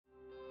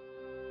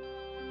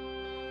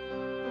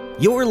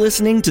You're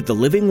listening to The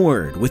Living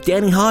Word with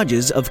Danny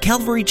Hodges of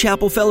Calvary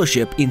Chapel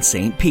Fellowship in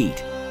St. Pete.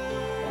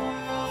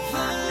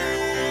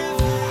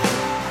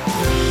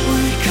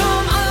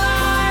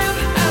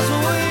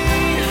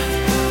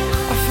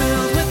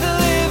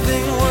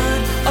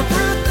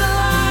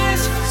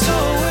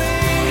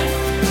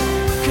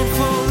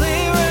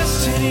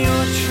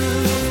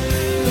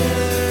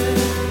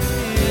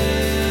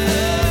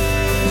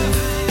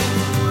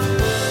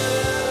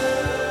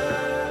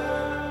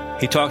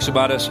 He talks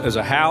about us as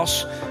a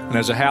house, and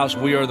as a house,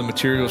 we are the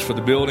materials for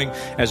the building.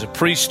 As a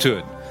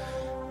priesthood,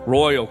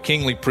 royal,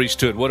 kingly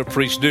priesthood. What do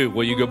priests do?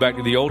 Well, you go back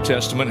to the Old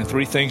Testament, and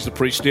three things the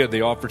priests did. They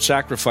offered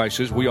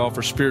sacrifices. We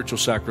offer spiritual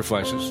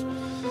sacrifices.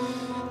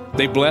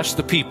 They blessed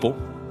the people,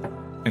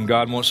 and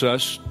God wants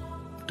us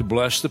to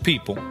bless the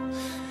people.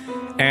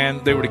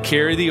 And they were to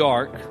carry the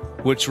ark,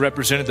 which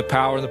represented the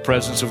power and the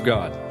presence of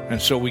God.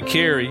 And so we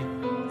carry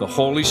the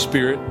Holy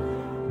Spirit,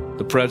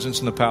 the presence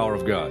and the power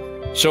of God.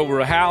 So we're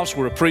a house,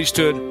 we're a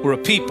priesthood, we're a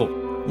people.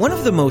 One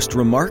of the most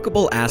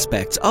remarkable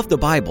aspects of the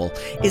Bible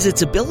is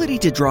its ability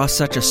to draw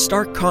such a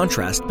stark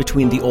contrast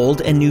between the Old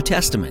and New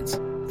Testaments.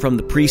 From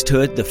the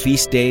priesthood, the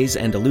feast days,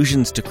 and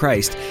allusions to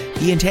Christ,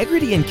 the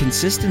integrity and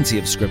consistency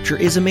of Scripture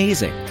is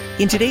amazing.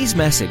 In today's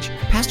message,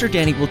 Pastor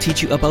Danny will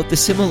teach you about the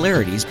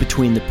similarities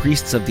between the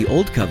priests of the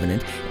Old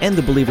Covenant and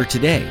the believer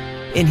today.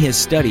 In his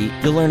study,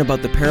 you'll learn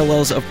about the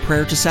parallels of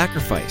prayer to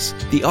sacrifice,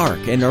 the ark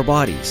and our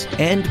bodies,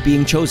 and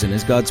being chosen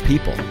as God's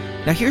people.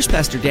 Now here's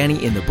Pastor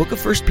Danny in the book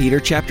of 1 Peter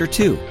chapter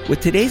 2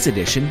 with today's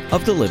edition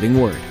of The Living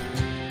Word.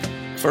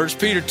 1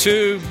 Peter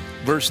 2,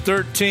 verse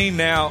 13.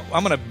 Now,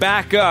 I'm going to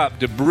back up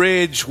to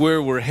bridge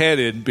where we're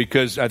headed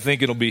because I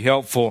think it'll be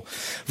helpful.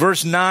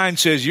 Verse 9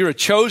 says, you're a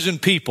chosen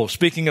people,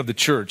 speaking of the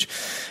church,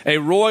 a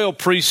royal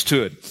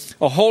priesthood,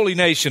 a holy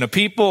nation, a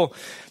people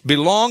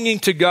belonging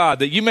to God,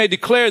 that you may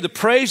declare the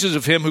praises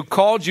of him who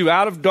called you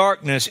out of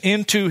darkness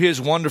into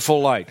his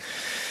wonderful light.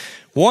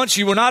 Once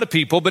you were not a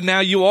people, but now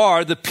you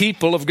are the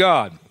people of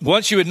God.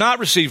 Once you had not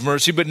received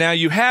mercy, but now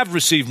you have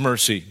received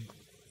mercy.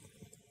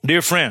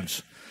 Dear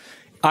friends,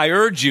 I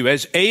urge you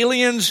as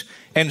aliens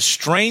and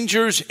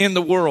strangers in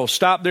the world.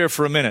 Stop there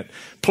for a minute.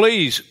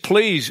 Please,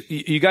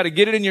 you got to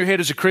get it in your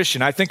head as a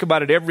Christian. I think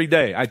about it every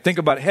day. I think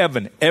about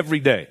heaven every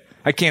day.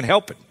 I can't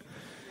help it.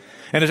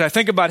 And as I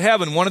think about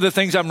heaven, one of the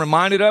things I'm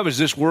reminded of is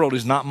this world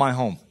is not my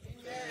home.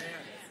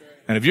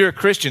 And if you're a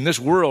Christian, this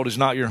world is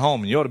not your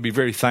home, and you ought to be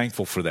very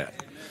thankful for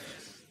that.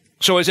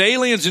 So as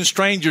aliens and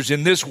strangers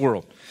in this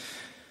world,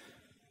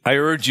 I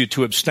urge you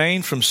to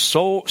abstain from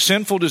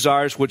sinful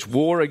desires which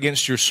war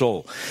against your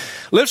soul.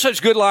 Live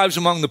such good lives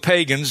among the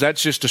pagans.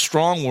 That's just a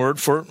strong word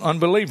for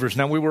unbelievers.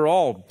 Now, we were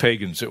all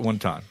pagans at one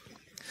time.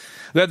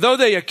 That though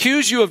they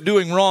accuse you of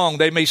doing wrong,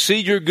 they may see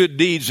your good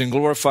deeds and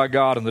glorify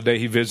God on the day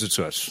he visits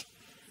us.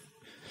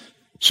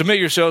 Submit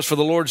yourselves for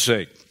the Lord's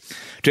sake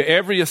to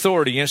every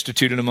authority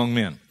instituted among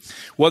men,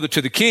 whether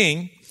to the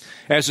king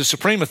as the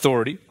supreme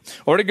authority,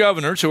 or to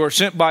governors who are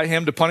sent by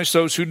him to punish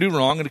those who do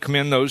wrong and to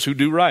commend those who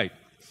do right.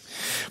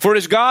 For it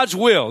is God's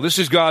will, this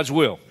is God's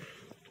will,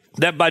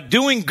 that by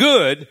doing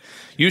good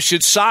you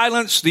should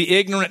silence the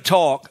ignorant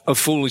talk of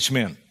foolish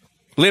men.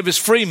 Live as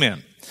free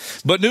men,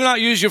 but do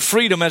not use your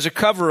freedom as a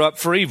cover-up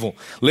for evil.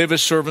 Live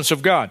as servants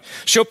of God.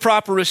 Show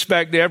proper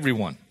respect to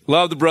everyone.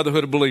 Love the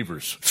brotherhood of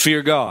believers.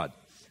 Fear God.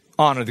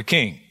 Honor the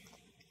king.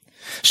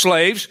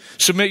 Slaves,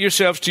 submit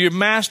yourselves to your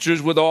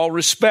masters with all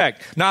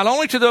respect, not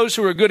only to those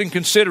who are good and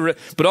considerate,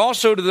 but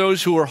also to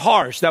those who are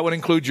harsh. That would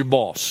include your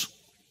boss.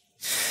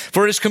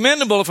 For it is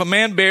commendable if a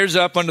man bears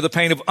up under the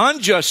pain of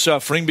unjust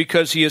suffering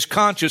because he is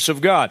conscious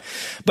of God.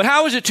 But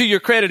how is it to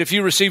your credit if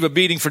you receive a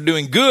beating for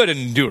doing good and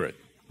endure it?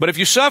 But if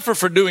you suffer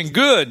for doing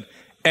good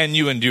and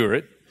you endure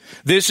it,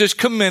 this is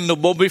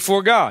commendable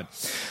before God.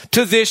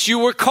 To this you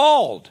were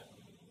called.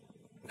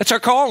 That's our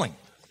calling.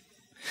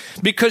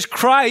 Because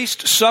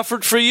Christ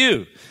suffered for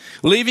you,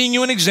 leaving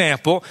you an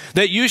example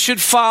that you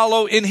should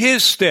follow in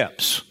his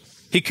steps.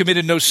 He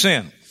committed no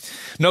sin.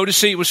 No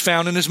deceit was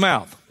found in his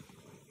mouth.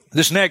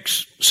 This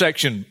next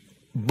section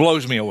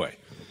blows me away.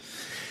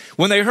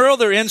 When they hurled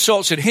their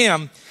insults at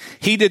him,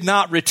 he did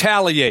not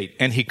retaliate,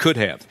 and he could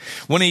have.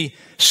 When he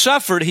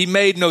suffered, he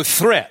made no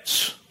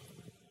threats.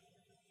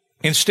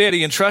 Instead,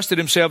 he entrusted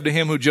himself to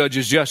him who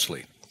judges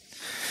justly.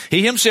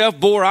 He himself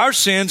bore our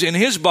sins in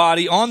his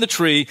body on the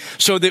tree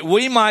so that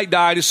we might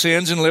die to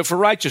sins and live for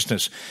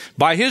righteousness.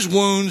 By his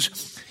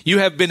wounds, you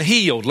have been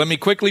healed. Let me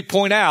quickly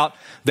point out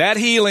that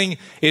healing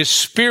is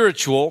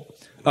spiritual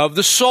of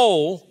the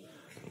soul,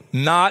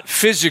 not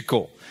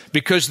physical,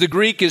 because the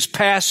Greek is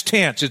past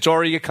tense. It's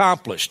already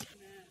accomplished.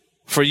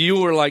 For you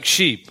were like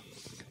sheep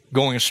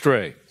going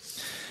astray,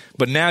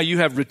 but now you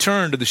have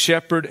returned to the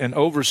shepherd and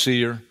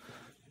overseer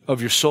of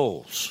your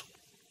souls.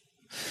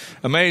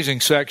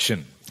 Amazing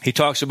section. He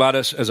talks about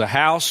us as a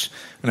house,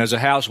 and as a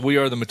house, we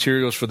are the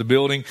materials for the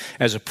building.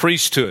 As a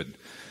priesthood,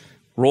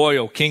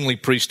 royal, kingly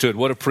priesthood.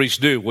 What do priests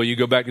do? Well, you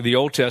go back to the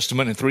Old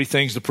Testament, and three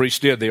things the priests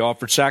did. They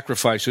offered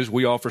sacrifices.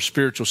 We offer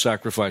spiritual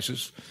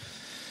sacrifices.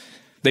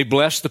 They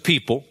blessed the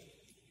people,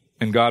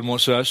 and God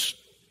wants us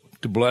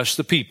to bless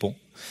the people.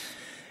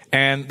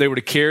 And they were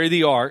to carry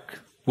the ark,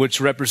 which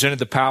represented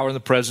the power and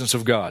the presence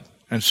of God.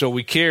 And so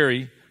we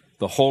carry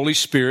the Holy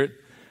Spirit,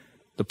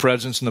 the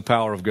presence and the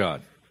power of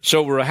God.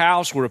 So we're a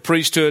house, we're a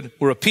priesthood,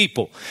 we're a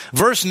people.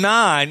 Verse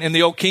 9 in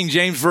the Old King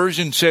James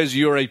Version says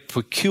you're a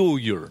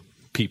peculiar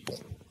people.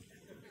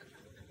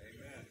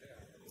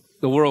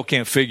 The world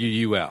can't figure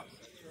you out.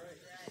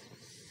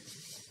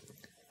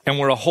 And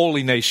we're a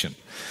holy nation.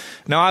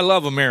 Now, I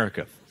love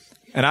America,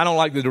 and I don't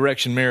like the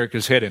direction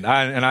America's headed.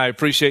 I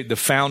appreciate the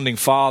founding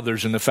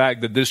fathers and the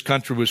fact that this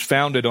country was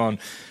founded on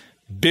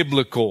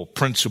biblical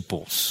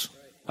principles.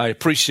 I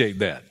appreciate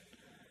that.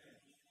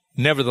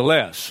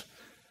 Nevertheless,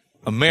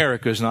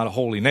 America is not a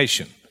holy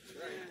nation.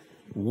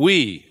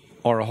 We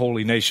are a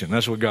holy nation.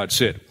 That's what God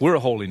said. We're a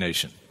holy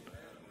nation.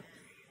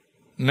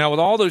 Now, with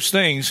all those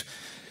things,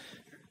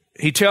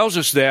 He tells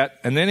us that,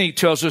 and then He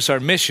tells us our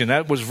mission.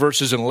 That was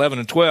verses 11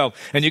 and 12.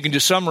 And you can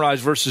just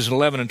summarize verses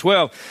 11 and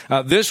 12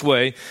 this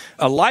way.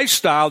 A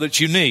lifestyle that's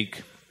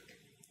unique,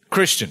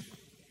 Christian.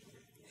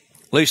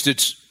 At least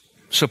it's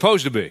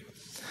supposed to be.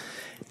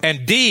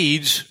 And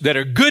deeds that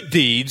are good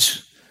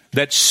deeds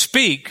that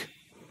speak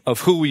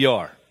of who we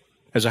are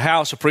as a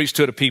house, a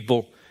priesthood, a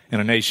people,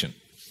 and a nation.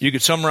 You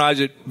could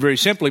summarize it very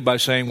simply by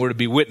saying we're to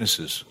be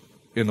witnesses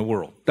in the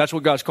world. That's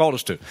what God's called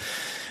us to.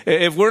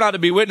 If we're not to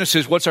be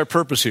witnesses, what's our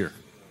purpose here?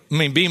 I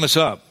mean, beam us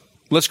up.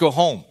 Let's go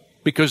home,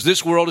 because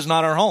this world is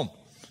not our home.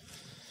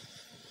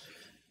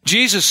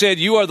 Jesus said,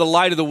 you are the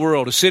light of the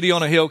world. A city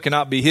on a hill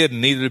cannot be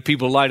hidden. Neither do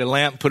people light a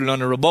lamp and put it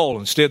under a bowl.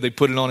 Instead, they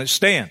put it on its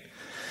stand.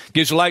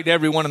 Gives light to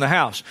everyone in the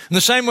house. In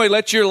the same way,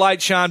 let your light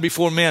shine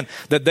before men,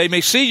 that they may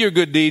see your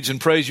good deeds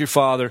and praise your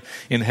Father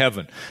in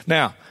heaven.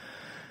 Now,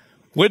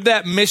 with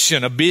that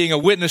mission of being a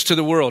witness to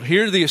the world,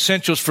 here are the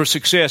essentials for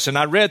success. And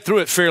I read through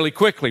it fairly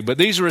quickly, but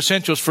these are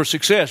essentials for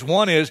success.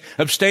 One is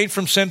abstain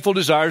from sinful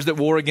desires that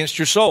war against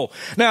your soul.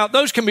 Now,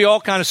 those can be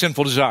all kinds of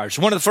sinful desires.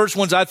 One of the first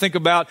ones I think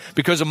about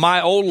because of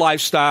my old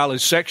lifestyle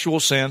is sexual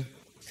sin,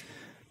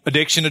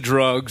 addiction to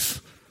drugs,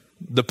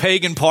 the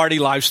pagan party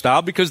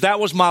lifestyle, because that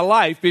was my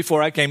life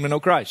before I came to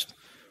know Christ.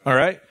 All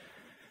right?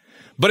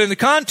 But in the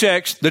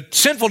context, the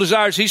sinful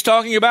desires he's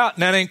talking about,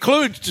 and that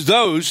includes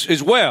those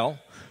as well,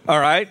 all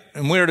right?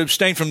 And we're to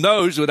abstain from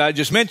those that I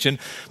just mentioned.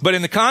 But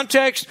in the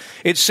context,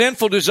 it's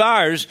sinful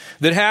desires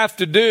that have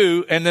to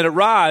do and that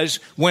arise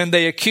when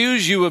they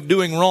accuse you of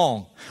doing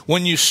wrong,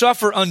 when you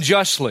suffer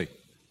unjustly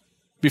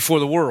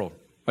before the world.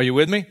 Are you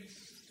with me?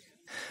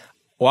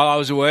 While I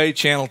was away,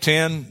 Channel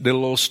 10 did a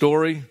little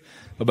story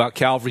about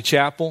Calvary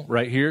Chapel,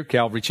 right here,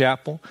 Calvary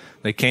Chapel.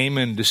 They came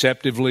and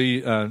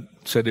deceptively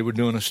said they were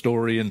doing a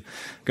story and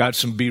got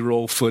some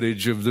B-roll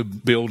footage of the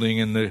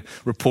building, and the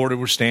reporter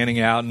was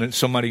standing out, and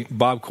somebody,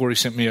 Bob Corey,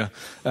 sent me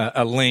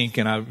a link,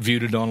 and I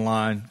viewed it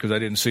online because I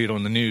didn't see it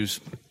on the news.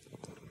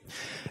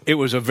 It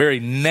was a very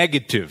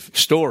negative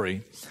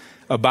story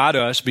about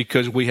us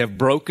because we have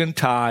broken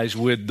ties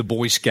with the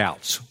Boy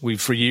Scouts.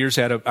 We've for years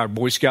had our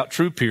Boy Scout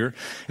troop here,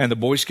 and the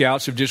Boy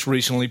Scouts have just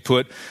recently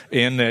put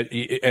in that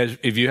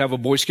if you have a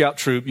Boy Scout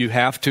troop, you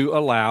have to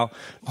allow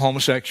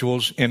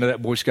homosexuals into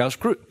that Boy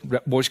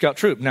Scout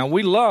troop. Now,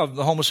 we love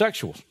the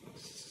homosexuals.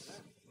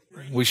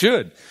 We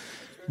should.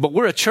 But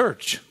we're a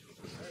church.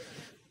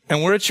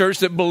 And we're a church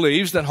that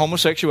believes that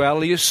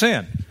homosexuality is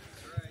sin.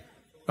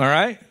 All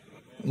right?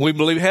 We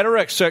believe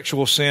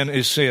heterosexual sin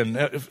is sin.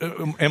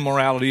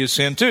 Immorality is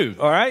sin too.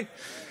 All right?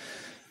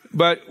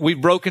 But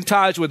we've broken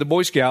ties with the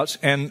Boy Scouts,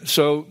 and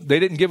so they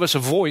didn't give us a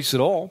voice at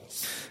all.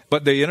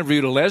 But they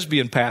interviewed a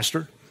lesbian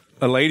pastor,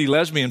 a lady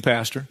lesbian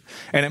pastor,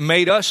 and it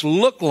made us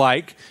look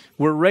like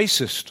we're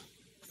racist.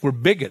 We're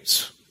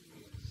bigots.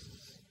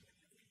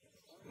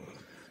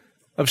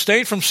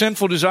 Abstain from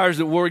sinful desires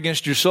that war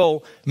against your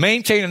soul.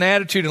 Maintain an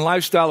attitude and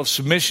lifestyle of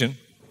submission.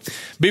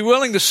 Be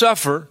willing to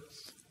suffer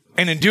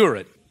and endure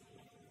it.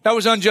 That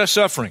was unjust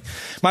suffering.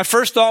 My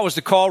first thought was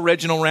to call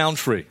Reginald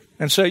Roundtree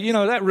and say,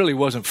 that really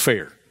wasn't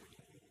fair.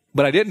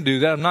 But I didn't do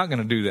that. I'm not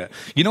going to do that.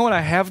 You know what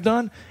I have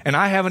done? And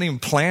I haven't even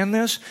planned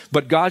this,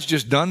 but God's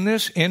just done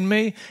this in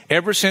me.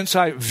 Ever since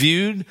I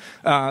viewed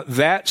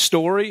that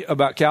story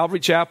about Calvary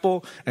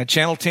Chapel and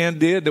Channel 10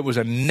 did, that was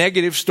a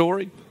negative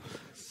story,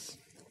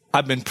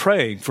 I've been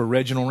praying for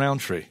Reginald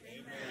Roundtree.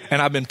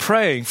 And I've been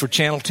praying for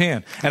Channel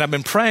 10. And I've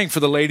been praying for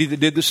the lady that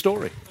did the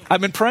story.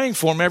 I've been praying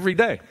for him every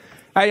day.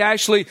 I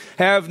actually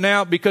have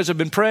now, because I've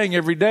been praying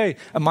every day,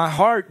 my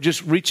heart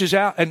just reaches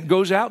out and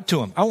goes out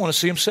to him. I want to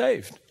see him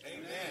saved.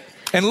 Amen.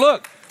 And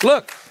look,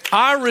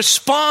 our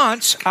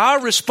response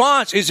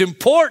is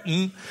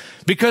important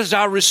because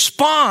our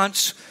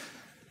response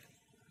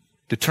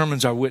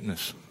determines our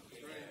witness.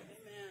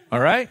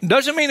 All right?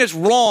 Doesn't mean it's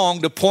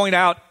wrong to point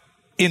out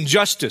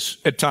injustice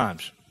at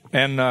times.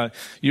 And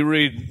you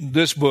read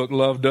this book,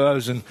 Love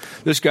Does, and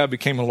this guy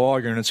became a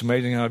lawyer, and it's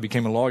amazing how he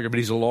became a lawyer, but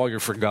he's a lawyer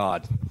for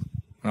God.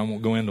 I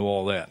won't go into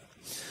all that.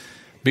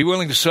 Be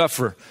willing to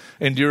suffer,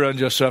 endure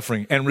unjust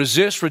suffering, and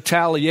resist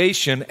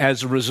retaliation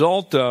as a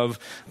result of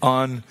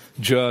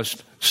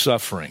unjust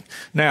suffering.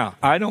 Now,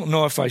 I don't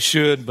know if I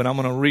should, but I'm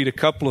going to read a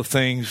couple of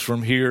things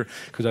from here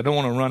because I don't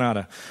want to run out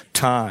of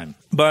time.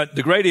 But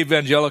the great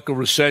evangelical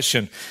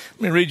recession,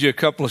 let me read you a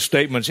couple of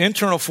statements.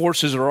 Internal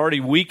forces are already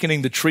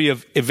weakening the tree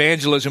of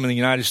evangelism in the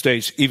United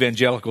States,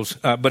 evangelicals.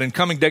 But in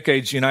coming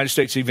decades, United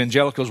States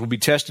evangelicals will be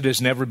tested as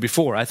never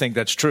before. I think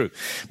that's true.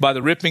 By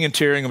the ripping and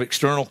tearing of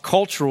external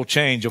cultural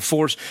change, a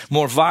force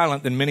more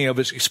violent than many of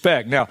us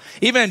expect. Now,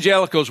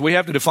 evangelicals, we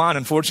have to define,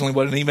 unfortunately,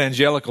 what an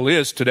evangelical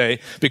is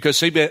today,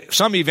 because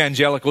some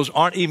evangelicals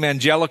aren't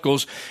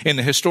evangelicals in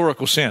the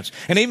historical sense.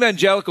 An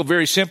evangelical,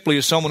 very simply,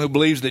 is someone who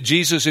believes that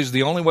Jesus is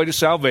the only way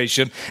to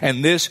salvation,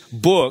 and this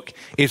book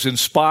is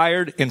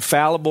inspired,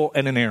 infallible,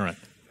 and inerrant.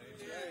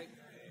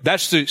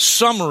 That's the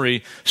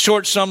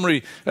short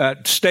summary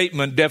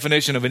statement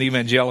definition of an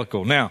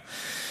evangelical. Now,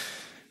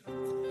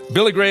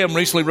 Billy Graham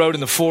recently wrote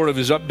in the foreword of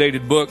his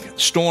updated book,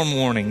 Storm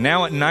Warning,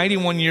 now at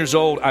 91 years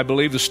old, I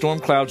believe the storm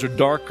clouds are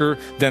darker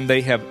than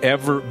they have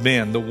ever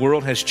been. The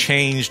world has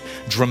changed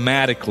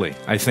dramatically.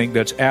 I think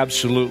that's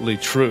absolutely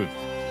true.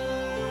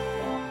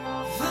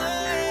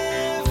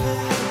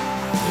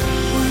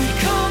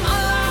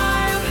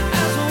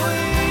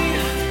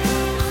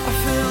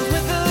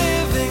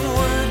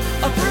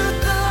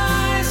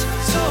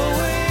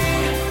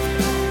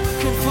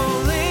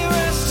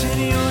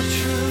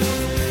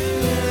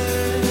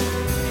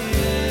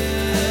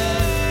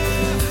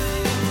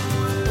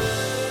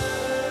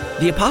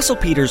 The Apostle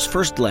Peter's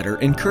first letter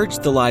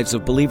encouraged the lives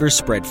of believers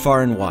spread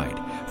far and wide,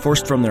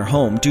 forced from their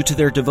home due to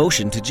their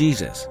devotion to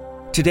Jesus.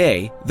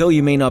 Today, though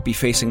you may not be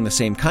facing the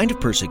same kind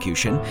of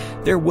persecution,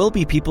 there will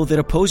be people that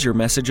oppose your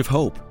message of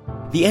hope.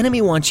 The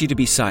enemy wants you to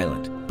be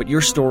silent, but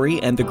your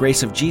story and the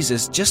grace of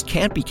Jesus just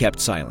can't be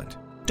kept silent.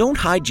 Don't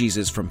hide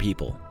Jesus from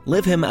people.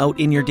 Live him out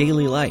in your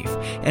daily life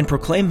and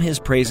proclaim his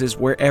praises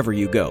wherever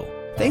you go.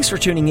 Thanks for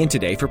tuning in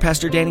today for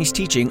Pastor Danny's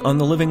teaching on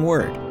the Living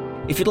Word.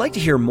 If you'd like to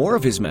hear more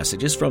of his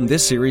messages from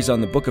this series on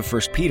the book of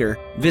 1 Peter,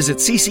 visit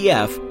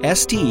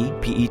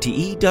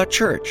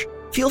ccfstpete.church.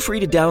 Feel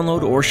free to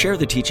download or share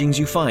the teachings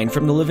you find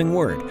from the Living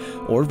Word,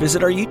 or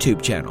visit our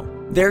YouTube channel.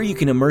 There you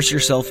can immerse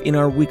yourself in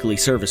our weekly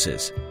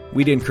services.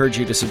 We'd encourage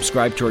you to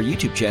subscribe to our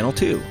YouTube channel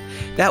too.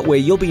 That way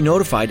you'll be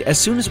notified as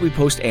soon as we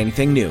post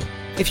anything new.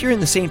 If you're in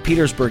the St.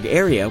 Petersburg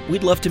area,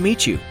 we'd love to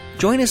meet you.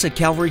 Join us at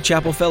Calvary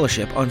Chapel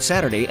Fellowship on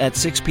Saturday at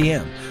 6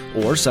 p.m.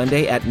 or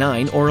Sunday at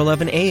 9 or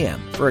 11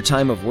 a.m. for a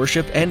time of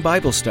worship and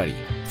Bible study.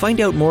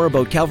 Find out more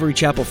about Calvary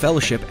Chapel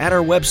Fellowship at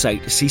our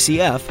website,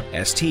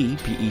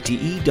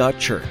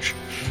 ccfstpete.church.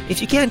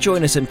 If you can't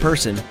join us in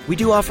person, we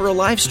do offer a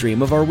live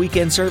stream of our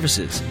weekend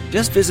services.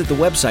 Just visit the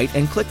website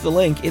and click the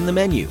link in the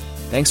menu.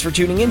 Thanks for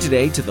tuning in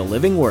today to The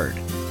Living Word.